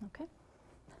 Okay?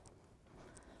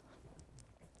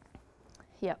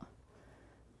 Yeah.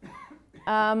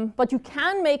 But you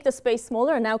can make the space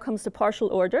smaller, and now comes the partial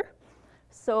order.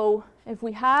 So if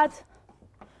we're,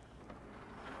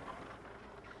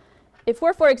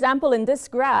 for example, in this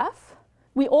graph,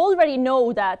 we already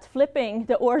know that flipping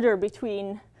the order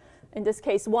between, in this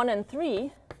case, 1 and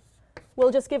 3, will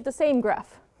just give the same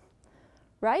graph,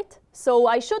 right? So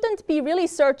I shouldn't be really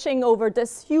searching over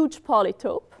this huge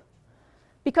polytope,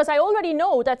 because I already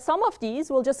know that some of these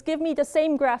will just give me the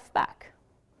same graph back.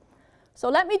 So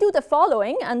let me do the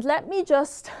following, and let me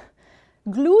just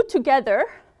glue together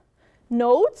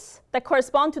nodes that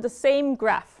correspond to the same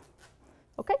graph,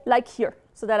 okay, like here,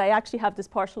 so that I actually have these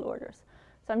partial orders.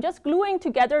 So I'm just gluing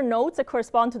together nodes that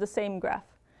correspond to the same graph.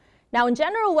 Now, in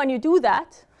general, when you do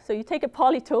that, so you take a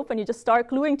polytope and you just start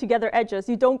gluing together edges,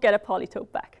 you don't get a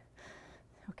polytope back,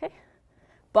 okay?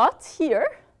 But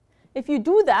here, if you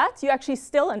do that, you actually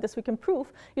still, and this we can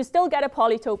prove, you still get a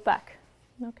polytope back,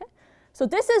 okay? So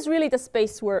this is really the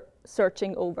space we're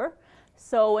searching over.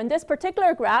 So in this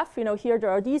particular graph, here there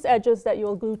are these edges that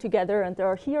you'll glue together, and there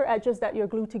are here edges that you'll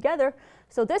glue together.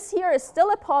 So this here is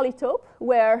still a polytope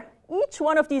where each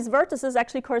one of these vertices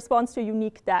actually corresponds to a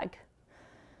unique DAG.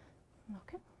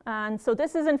 Okay. And so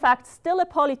this is in fact still a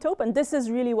polytope, and this is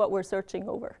really what we're searching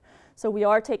over. So we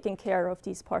are taking care of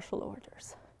these partial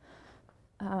orders.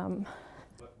 But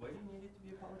why do you need it to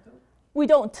be a polytope? We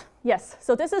don't, yes.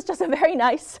 So this is just a very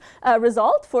nice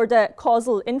result for the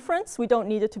causal inference. We don't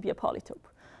need it to be a polytope.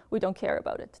 We don't care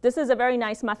about it. This is a very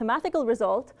nice mathematical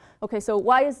result. Okay, so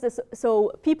why is this?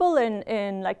 So people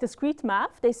in like discrete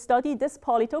math, they study this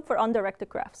polytope for undirected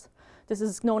graphs. This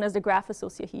is known as the graph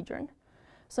associahedron.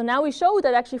 So now we show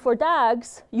that actually for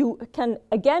DAGs, you can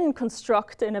again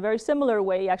construct in a very similar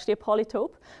way actually a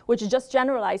polytope, which just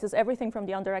generalizes everything from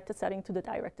the undirected setting to the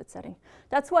directed setting.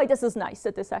 That's why this is nice,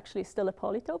 that this actually is still a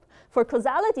polytope. For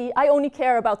causality, I only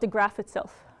care about the graph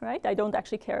itself, right? I don't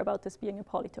actually care about this being a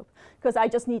polytope, because I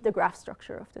just need the graph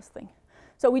structure of this thing.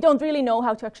 So we don't really know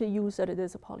how to actually use that it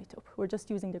is a polytope. We're just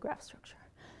using the graph structure.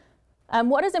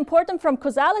 What is important from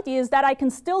causality is that I can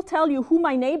still tell you who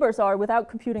my neighbors are without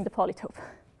computing the polytope.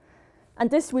 And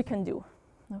this we can do.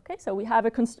 Okay, so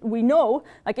we know,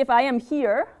 like if I am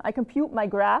here, I compute my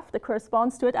graph that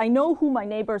corresponds to it. I know who my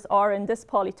neighbors are in this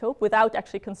polytope without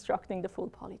actually constructing the full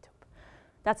polytope.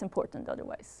 That's important,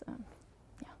 otherwise,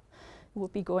 yeah, it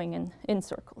would be going in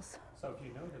circles. So if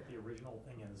you know that the original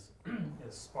thing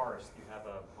is sparse, do you have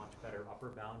a much better upper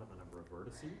bound of the number of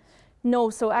vertices? No,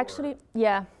 so actually,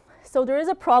 yeah. So there is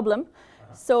a problem.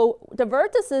 So the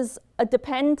vertices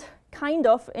depend kind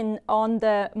of on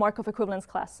the Markov equivalence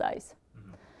class size.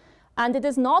 And it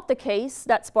is not the case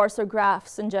that sparser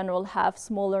graphs in general have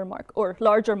smaller or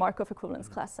larger Markov equivalence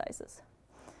class sizes.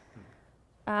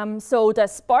 So the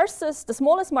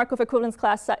smallest Markov equivalence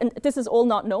class size, and this is all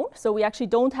not known, so we actually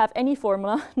don't have any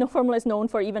formula. No formula is known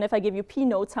for, even if I give you p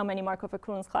notes, how many Markov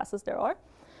equivalence classes there are.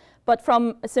 But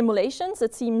from simulations,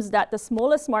 it seems that the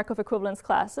smallest Markov equivalence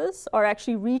classes are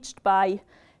actually reached by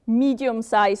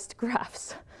medium-sized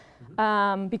graphs,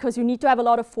 because you need to have a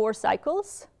lot of 4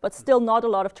 cycles, but still not a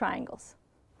lot of triangles.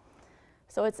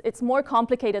 So it's more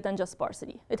complicated than just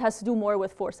sparsity. It has to do more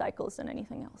with 4 cycles than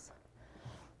anything else.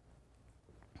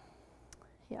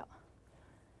 Yeah.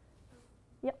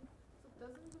 Yep. So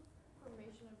doesn't the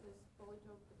formation of this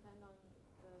polytope depend on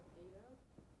the data?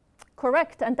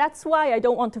 Correct, and that's why I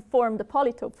don't want to form the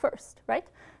polytope first, right?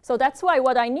 So that's why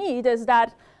what I need is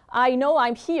that I know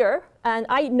I'm here, and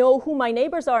I know who my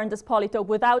neighbors are in this polytope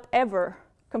without ever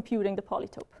computing the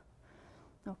polytope.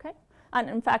 Okay? And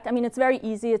in fact, I mean, it's very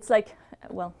easy. It's like,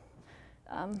 well,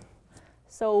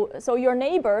 so your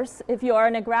neighbors, if you are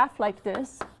in a graph like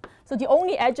this, so the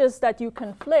only edges that you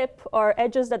can flip are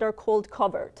edges that are called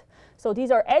covered. So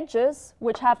these are edges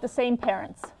which have the same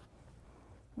parents.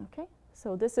 Okay?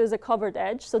 So this is a covered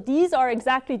edge. So these are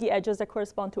exactly the edges that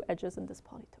correspond to edges in this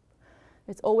polytope.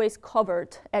 It's always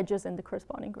covered edges in the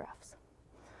corresponding graphs.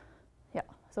 Yeah,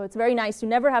 so it's very nice. You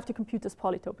never have to compute this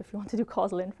polytope if you want to do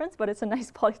causal inference, but it's a nice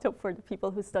polytope for the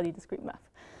people who study discrete math.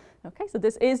 Okay, so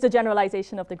this is the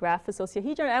generalization of the graph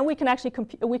associahedron, and we can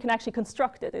actually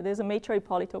construct it. It is a matrix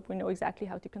polytope. We know exactly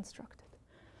how to construct it.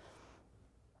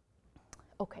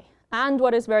 Okay, and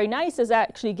what is very nice is that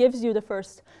actually gives you the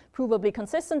first provably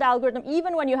consistent algorithm,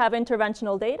 even when you have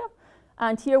interventional data.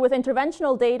 And here with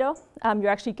interventional data, you're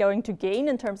actually going to gain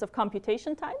in terms of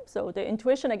computation time. So the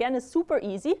intuition, again, is super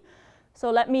easy.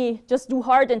 So let me just do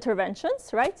hard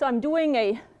interventions, right? So I'm doing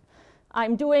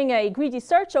a greedy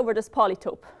search over this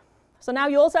polytope. So now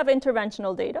you also have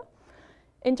interventional data.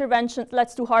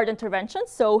 Let's do hard interventions.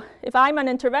 So if I'm an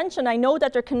intervention, I know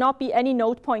that there cannot be any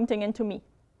node pointing into me,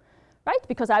 right?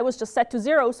 Because I was just set to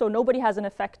 0, so nobody has an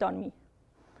effect on me.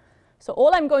 So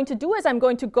all I'm going to do is I'm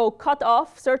going to go cut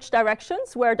off search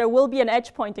directions where there will be an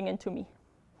edge pointing into me.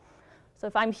 So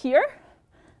if I'm here,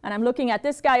 and I'm looking at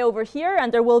this guy over here,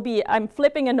 and I'm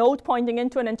flipping a node pointing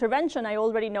into an intervention, I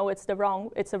already know it's a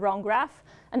wrong graph.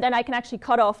 And then I can actually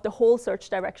cut off the whole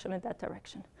search direction in that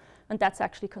direction. And that's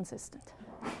actually consistent.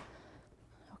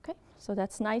 Okay, so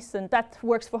that's nice. And that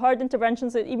works for hard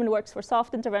interventions. It even works for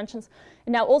soft interventions.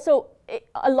 And now also,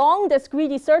 along this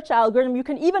greedy search algorithm, you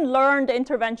can even learn the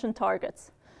intervention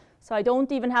targets. So I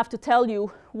don't even have to tell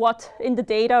you what in the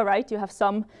data, right? You have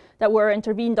some that were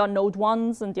intervened on node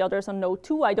 1s and the others on node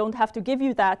 2. I don't have to give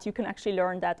you that. You can actually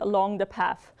learn that along the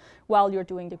path while you're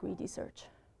doing the greedy search.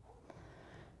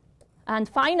 And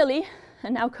finally,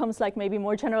 and now comes like maybe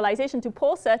more generalization to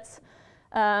pose sets.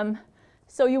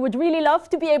 So you would really love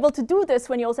to be able to do this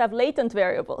when you also have latent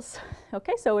variables.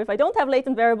 Okay, so if I don't have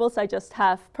latent variables, I just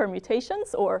have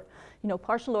permutations or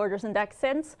partial orders in that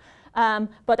sense.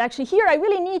 But actually here I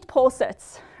really need pose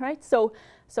sets, right? So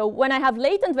when I have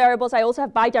latent variables, I also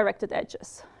have bidirected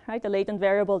edges, right? The latent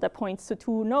variable that points to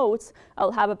 2 nodes,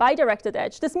 I'll have a bidirected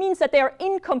edge. This means that they are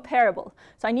incomparable.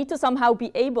 So I need to somehow be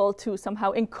able to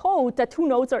somehow encode that 2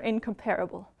 nodes are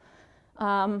incomparable.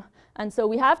 And so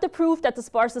we have the proof that the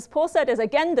sparsest pose set is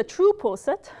again the true pose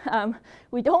set.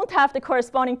 We don't have the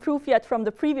corresponding proof yet from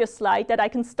the previous slide that I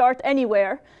can start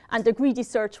anywhere and the greedy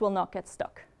search will not get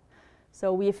stuck.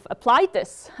 So we've applied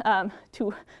this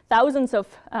to thousands of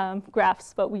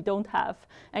graphs, but we don't have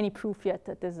any proof yet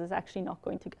that this is actually not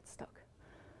going to get stuck.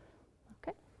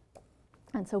 Okay.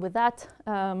 And so with that,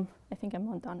 I think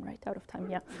I'm done, right, out of time,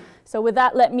 yeah. So with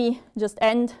that, let me just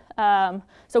end.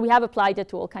 So we have applied it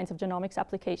to all kinds of genomics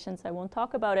applications. I won't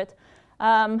talk about it.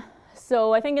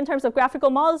 So I think in terms of graphical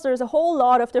models, there's a whole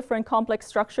lot of different complex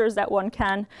structures that one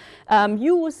can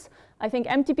use. I think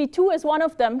MTP2 is one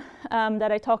of them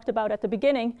that I talked about at the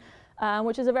beginning,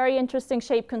 which is a very interesting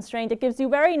shape constraint. It gives you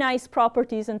very nice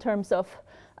properties in terms of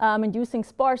inducing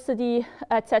sparsity,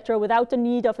 etc., without the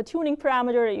need of a tuning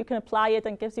parameter. You can apply it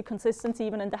and gives you consistency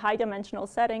even in the high-dimensional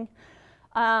setting.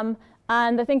 And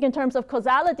I think in terms of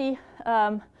causality,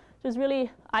 there's really,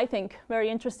 I think, very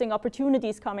interesting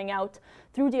opportunities coming out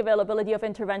through the availability of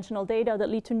interventional data that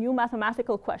lead to new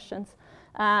mathematical questions.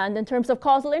 And in terms of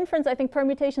causal inference, I think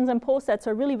permutations and posets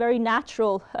are really very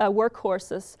natural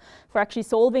workhorses for actually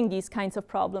solving these kinds of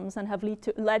problems and have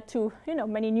led to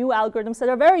many new algorithms that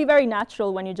are very, very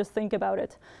natural when you just think about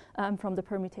it from the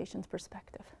permutations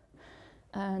perspective.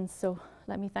 And so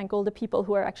let me thank all the people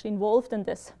who are actually involved in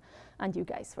this and you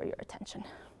guys for your attention.